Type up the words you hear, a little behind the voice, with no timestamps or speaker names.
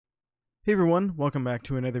Hey everyone, welcome back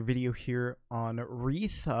to another video here on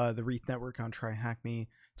Wreath, the Wreath network on TryHackMe.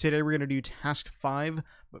 Today we're going to do task 5,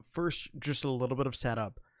 but first just a little bit of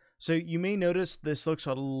setup. So you may notice this looks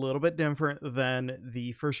a little bit different than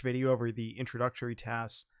the first video over the introductory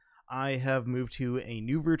tasks. I have moved to a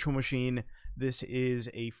new virtual machine. This is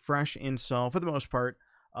a fresh install for the most part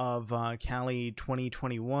of Kali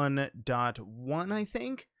 2021.1, I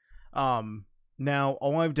think. Now,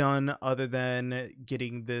 all I've done other than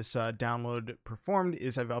getting this download performed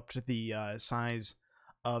is I've upped the size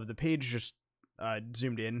of the page, just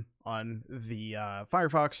zoomed in on the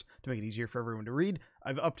Firefox to make it easier for everyone to read.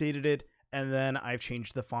 I've updated it, and then I've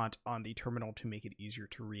changed the font on the terminal to make it easier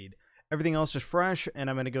to read. Everything else is fresh, and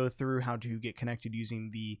I'm going to go through how to get connected using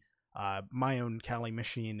the my own Kali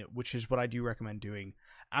machine, which is what I do recommend doing.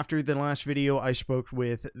 After the last video, I spoke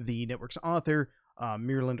with the network's author,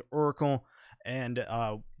 Maryland Oracle, and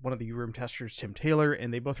one of the room testers, Tim Taylor,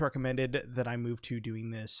 and they both recommended that I move to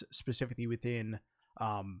doing this specifically within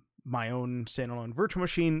my own standalone virtual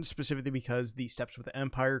machine, specifically because the steps with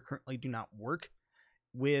Empire currently do not work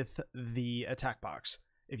with the attack box.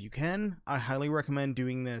 If you can, I highly recommend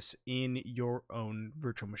doing this in your own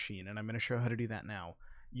virtual machine, and I'm going to show how to do that now.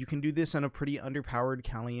 You can do this on a pretty underpowered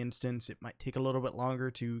Kali instance. It might take a little bit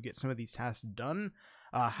longer to get some of these tasks done.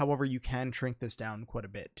 However, you can shrink this down quite a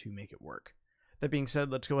bit to make it work. That being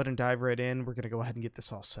said, let's go ahead and dive right in. We're going to go ahead and get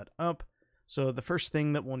this all set up. So the first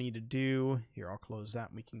thing that we'll need to do, here I'll close that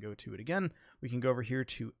and we can go to it again. We can go over here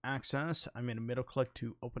to Access. I'm going to middle click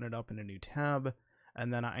to open it up in a new tab.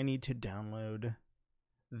 And then I need to download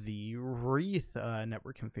the Wreath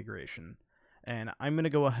network configuration. And I'm going to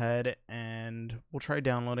go ahead and we'll try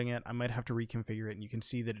downloading it. I might have to reconfigure it, and you can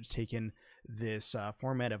see that it's taken this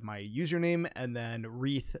format of my username and then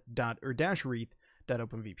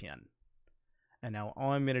 -wreath.openvpn. And now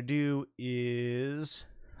all I'm going to do is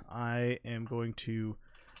I am going to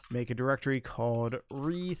make a directory called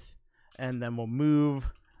Wreath, and then we'll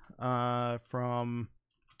move from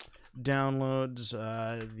downloads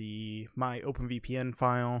my OpenVPN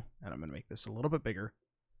file, and I'm going to make this a little bit bigger,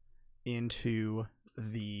 into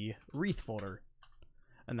the Wreath folder.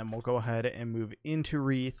 And then we'll go ahead and move into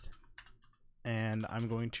Wreath, and I'm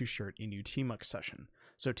going to start a new tmux session.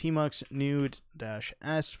 So tmux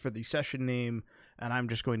new-s for the session name, and I'm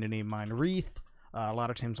just going to name mine Wreath. A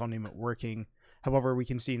lot of times I'll name it working. However, we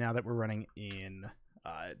can see now that we're running in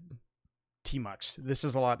tmux. This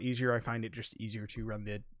is a lot easier. I find it just easier to run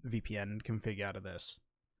the VPN config out of this.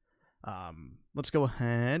 Let's go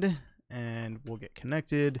ahead and we'll get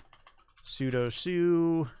connected. Sudo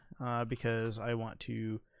su, because I want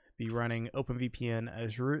to be running OpenVPN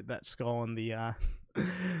as root. That skull in the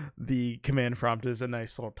the command prompt is a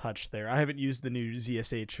nice little touch there. I haven't used the new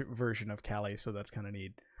ZSH version of Kali, so that's kind of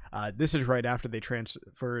neat. This is right after they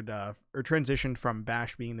transferred or transitioned from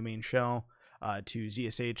Bash being the main shell to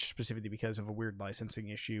ZSH, specifically because of a weird licensing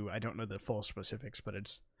issue. I don't know the full specifics, but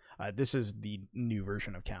it's this is the new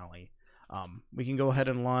version of Kali. We can go ahead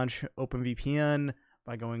and launch OpenVPN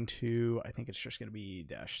by going to, I think it's just going to be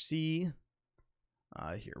 -c.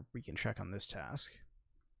 Here, we can check on this task.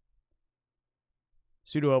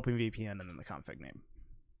 Sudo OpenVPN and then the config name.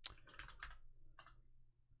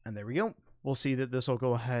 And there we go. We'll see that this will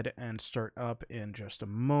go ahead and start up in just a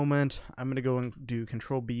moment. I'm going to go and do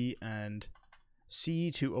Control-B and C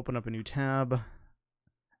to open up a new tab.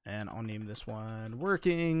 And I'll name this one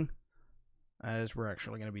Working, as we're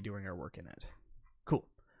actually going to be doing our work in it. Cool.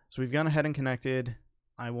 So we've gone ahead and connected.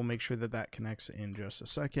 I will make sure that that connects in just a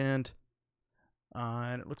second.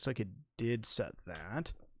 And it looks like it did set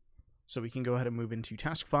that. So we can go ahead and move into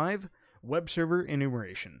task 5, Webserver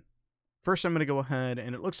enumeration. First, I'm going to go ahead,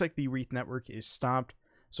 and it looks like the Wreath network is stopped.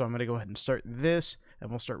 So I'm going to go ahead and start this, and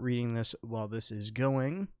we'll start reading this while this is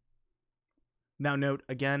going. Now note,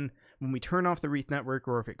 again, when we turn off the Wreath network,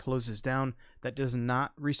 or if it closes down, that does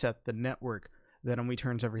not reset the network. That only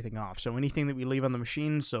turns everything off. So anything that we leave on the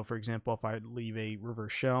machine, so for example, if I leave a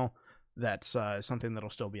reverse shell, that's something that'll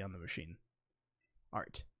still be on the machine. All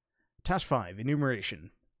right. Task 5,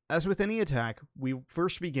 enumeration. As with any attack, we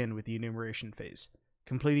first begin with the enumeration phase.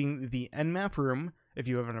 Completing the Nmap room, if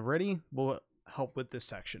you haven't already, will help with this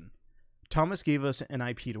section. Thomas gave us an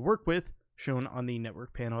IP to work with, shown on the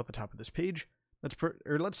network panel at the top of this page.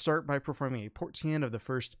 Let's start by performing a port scan of the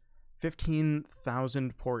first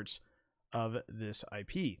 15,000 ports of this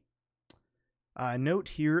IP. Note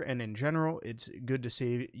here and in general, it's good to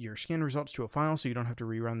save your scan results to a file so you don't have to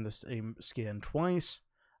rerun the same scan twice.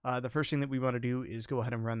 The first thing that we want to do is go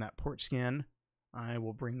ahead and run that port scan. I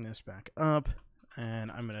will bring this back up,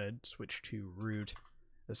 and I'm going to switch to root,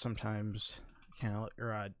 as sometimes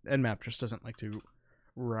Nmap just doesn't like to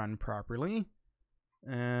run properly.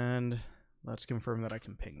 And let's confirm that I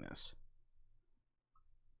can ping this.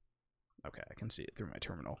 Okay, I can see it through my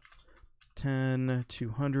terminal. 10,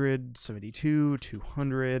 200, 72,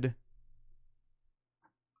 200.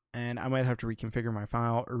 And I might have to reconfigure my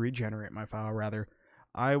file, or regenerate my file, rather.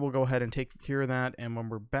 I will go ahead and take care of that, and when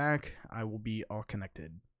we're back, I will be all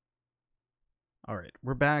connected. Alright,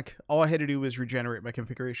 we're back. All I had to do was regenerate my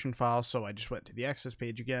configuration file, so I just went to the access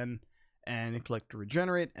page again, and clicked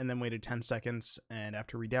regenerate, and then waited 10 seconds, and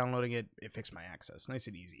after re-downloading it, it fixed my access. Nice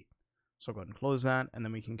and easy. So I'll go ahead and close that, and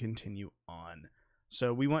then we can continue on.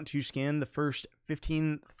 So we want to scan the first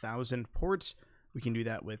 15,000 ports. We can do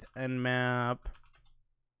that with nmap.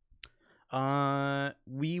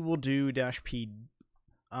 We will do -p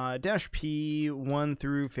 1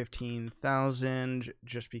 through 15,000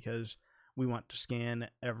 just because we want to scan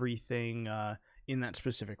everything in that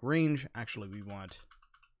specific range. Actually, we want,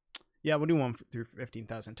 yeah, we'll do 1 through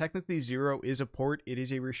 15,000. Technically, 0 is a port. It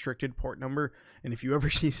is a restricted port number, and if you ever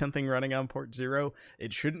see something running on port 0,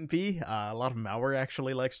 it shouldn't be. A lot of malware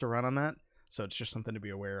actually likes to run on that, so it's just something to be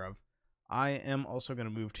aware of. I am also going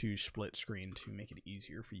to move to split screen to make it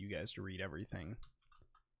easier for you guys to read everything.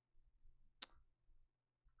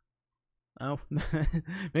 Oh,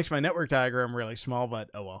 makes my network diagram really small, but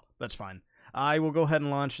oh well, that's fine. I will go ahead and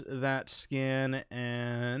launch that scan,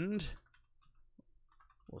 and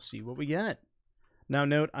we'll see what we get. Now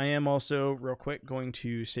note, I am also, real quick, going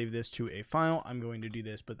to save this to a file. I'm going to do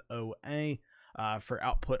this with OA for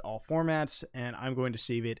output all formats, and I'm going to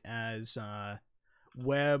save it as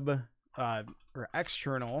web or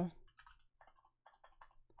external,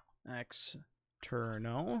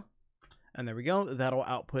 and there we go. That'll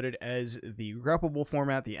output it as the greppable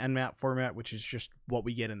format, the nmap format, which is just what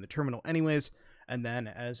we get in the terminal anyways, and then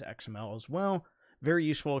as XML as well. Very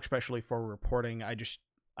useful, especially for reporting. I just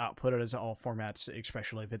output it as all formats,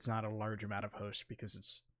 especially if it's not a large amount of hosts, because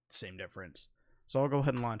it's the same difference. So I'll go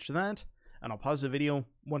ahead and launch that, and I'll pause the video.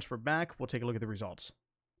 Once we're back, we'll take a look at the results.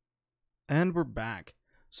 And we're back.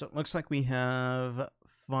 So it looks like we have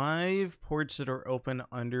 5 ports that are open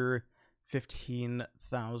under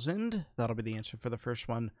 15,000. That'll be the answer for the first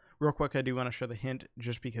one. Real quick, I do want to show the hint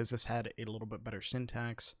just because this had a little bit better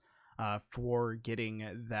syntax for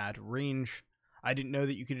getting that range. I didn't know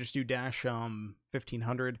that you could just do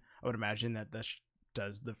 -1500. I would imagine that this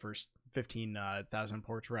does the first 15,000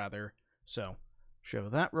 ports rather. So show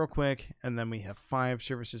that real quick, and then we have 5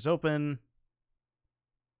 services open.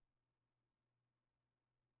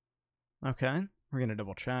 Okay, we're going to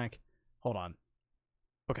double check. Hold on.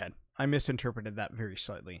 Okay, I misinterpreted that very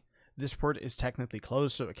slightly. This port is technically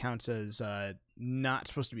closed, so it counts as not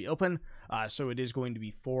supposed to be open. So it is going to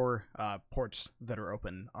be 4 ports that are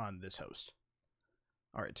open on this host.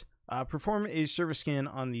 All right, perform a service scan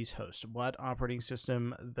on these hosts. What operating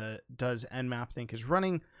system that does nmap think is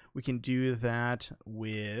running? We can do that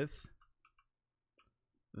with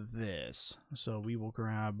this. So we will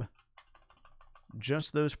grab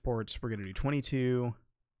just those ports. We're going to do 22,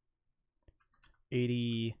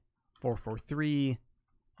 80, 443,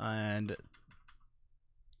 and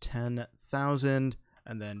 10,000,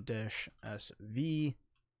 and then -SV,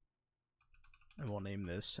 and we'll name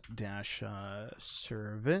this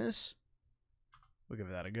 -service. We'll give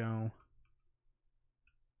that a go.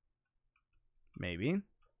 Maybe.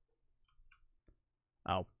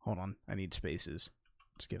 Oh, hold on. I need spaces.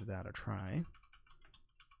 Let's give that a try.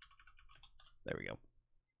 There we go.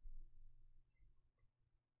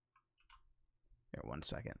 Here, 1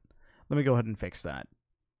 second. Let me go ahead and fix that.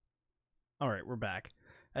 Alright, we're back.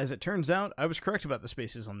 As it turns out, I was correct about the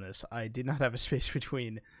spaces on this. I did not have a space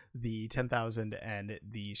between the 10,000 and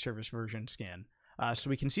the service version scan.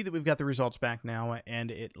 So we can see that we've got the results back now,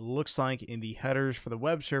 and it looks like in the headers for the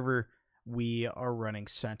web server, we are running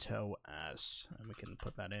CentOS. And we can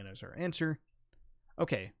put that in as our answer.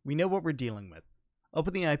 Okay, we know what we're dealing with.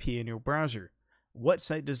 Open the IP in your browser. What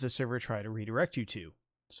site does the server try to redirect you to?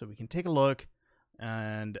 So we can take a look,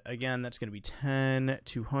 and again, that's going to be 10,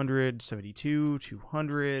 200, 72,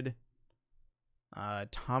 200,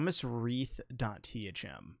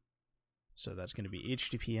 thomaswreath.thm. So that's going to be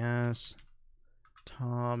https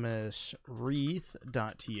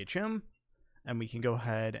thomaswreath.thm, and we can go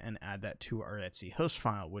ahead and add that to our etc host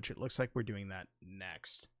file, which it looks like we're doing that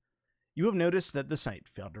next. You have noticed that the site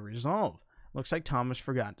failed to resolve. Looks like Thomas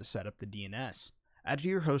forgot to set up the DNS. Add to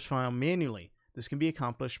your host file manually. This can be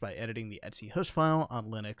accomplished by editing the etc host file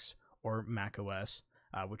on Linux or Mac OS,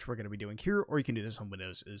 which we're going to be doing here, or you can do this on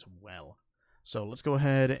Windows as well. So let's go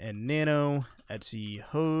ahead and nano etc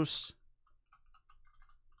host,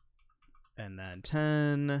 and then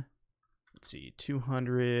 10, let's see,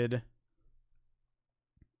 200,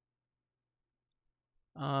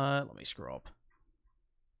 Let me scroll up.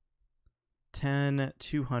 10,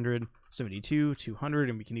 200, 72, 200,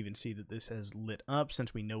 and we can even see that this has lit up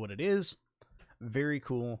since we know what it is. Very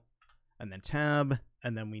cool. And then tab,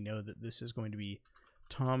 and then we know that this is going to be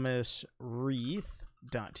Thomas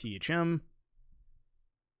Wreath.thm.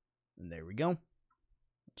 And there we go.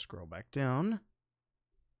 Let's scroll back down.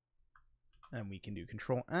 And we can do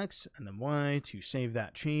Control X and then Y to save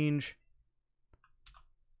that change.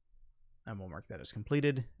 And we'll mark that as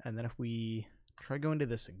completed. And then if we try going to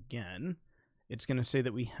this again, it's going to say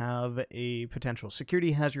that we have a potential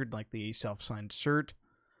security hazard like the self-signed cert.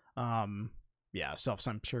 Yeah,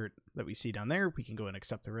 self-signed cert that we see down there. We can go and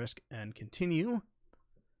accept the risk and continue.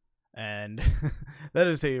 And that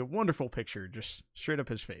is a wonderful picture, just straight up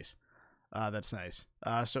his face. That's nice.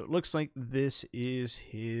 So it looks like this is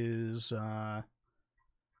his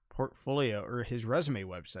portfolio or his resume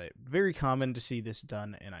website. Very common to see this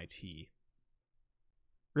done in IT.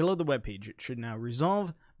 Reload the web page. It should now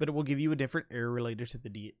resolve, but it will give you a different error related to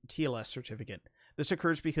the TLS certificate. This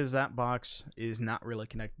occurs because that box is not really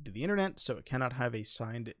connected to the internet, so it cannot have a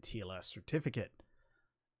signed TLS certificate.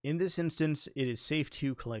 In this instance, it is safe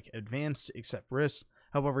to collect advanced accept risks.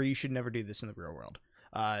 However, you should never do this in the real world.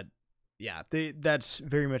 Yeah, that's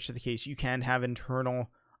very much the case. You can have internal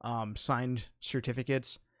signed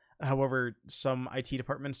certificates. However, some IT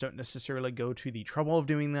departments don't necessarily go to the trouble of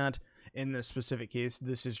doing that. In this specific case,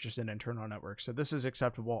 this is just an internal network, so this is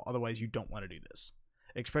acceptable. Otherwise, you don't want to do this,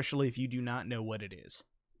 especially if you do not know what it is.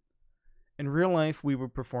 In real life, we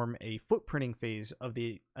would perform a footprinting phase of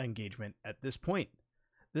the engagement at this point.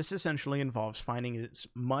 This essentially involves finding as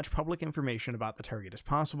much public information about the target as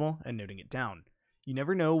possible and noting it down. You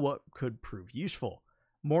never know what could prove useful.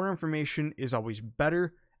 More information is always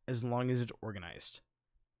better as long as it's organized.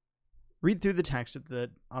 Read through the text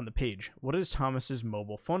on the page. What is Thomas's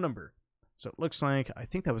mobile phone number? So it looks like, I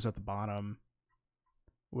think that was at the bottom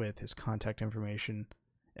with his contact information.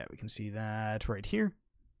 Yeah, we can see that right here.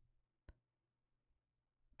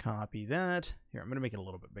 Copy that. Here, I'm going to make it a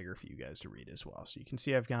little bit bigger for you guys to read as well. So you can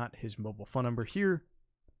see I've got his mobile phone number here.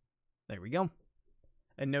 There we go.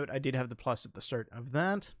 And note, I did have the plus at the start of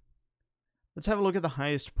that. Let's have a look at the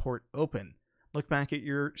highest port open. Look back at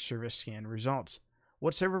your service scan results.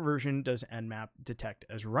 What server version does Nmap detect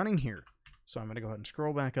as running here? So I'm going to go ahead and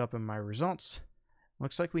scroll back up in my results.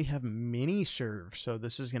 Looks like we have miniserv, so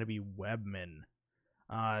this is going to be webmin.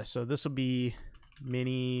 So this will be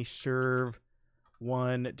miniserv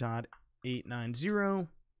 1.890.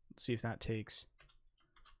 Let's see if that takes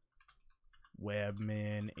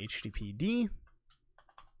webmin HTTPD.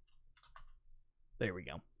 There we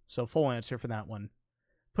go. So full answer for that one.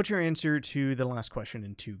 Put your answer to the last question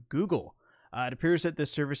into Google. It appears that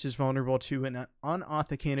this service is vulnerable to an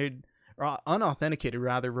unauthenticated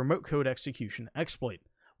remote code execution exploit.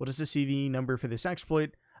 What is the CVE number for this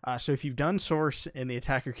exploit? So if you've done source in the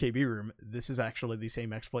attacker KB room, this is actually the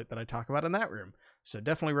same exploit that I talk about in that room. So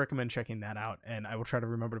definitely recommend checking that out, and I will try to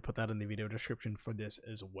remember to put that in the video description for this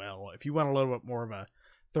as well, if you want a little bit more of a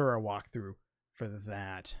thorough walkthrough for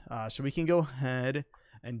that. So we can go ahead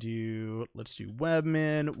and let's do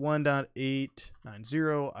webmin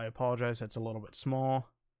 1.890. I apologize, that's a little bit small.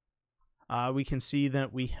 We can see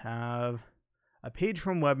that we have a page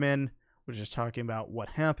from webmin, which is talking about what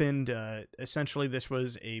happened. Essentially, this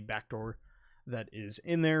was a backdoor that is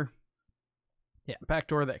in there. Yeah,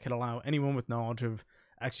 backdoor that could allow anyone with knowledge of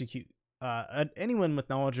anyone with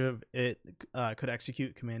knowledge of it could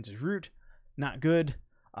execute commands as root. Not good.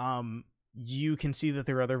 You can see that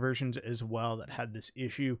there are other versions as well that had this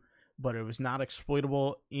issue, but it was not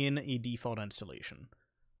exploitable in a default installation.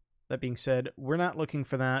 That being said, we're not looking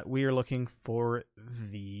for that. We are looking for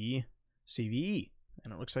the CVE,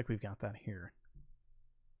 and it looks like we've got that here.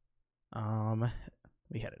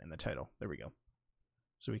 We had it in the title. There we go.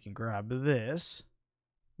 So we can grab this.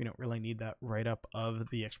 We don't really need that write-up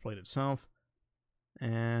of the exploit itself.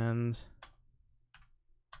 And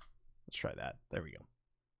let's try that. There we go.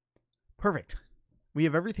 Perfect. We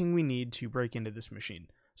have everything we need to break into this machine.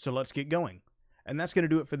 So let's get going. And that's going to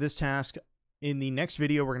do it for this task. In the next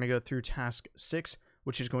video, we're going to go through task 6,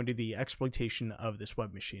 which is going to be the exploitation of this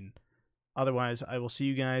web machine. Otherwise, I will see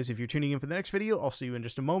you guys. If you're tuning in for the next video, I'll see you in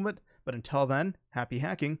just a moment. But until then, happy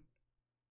hacking.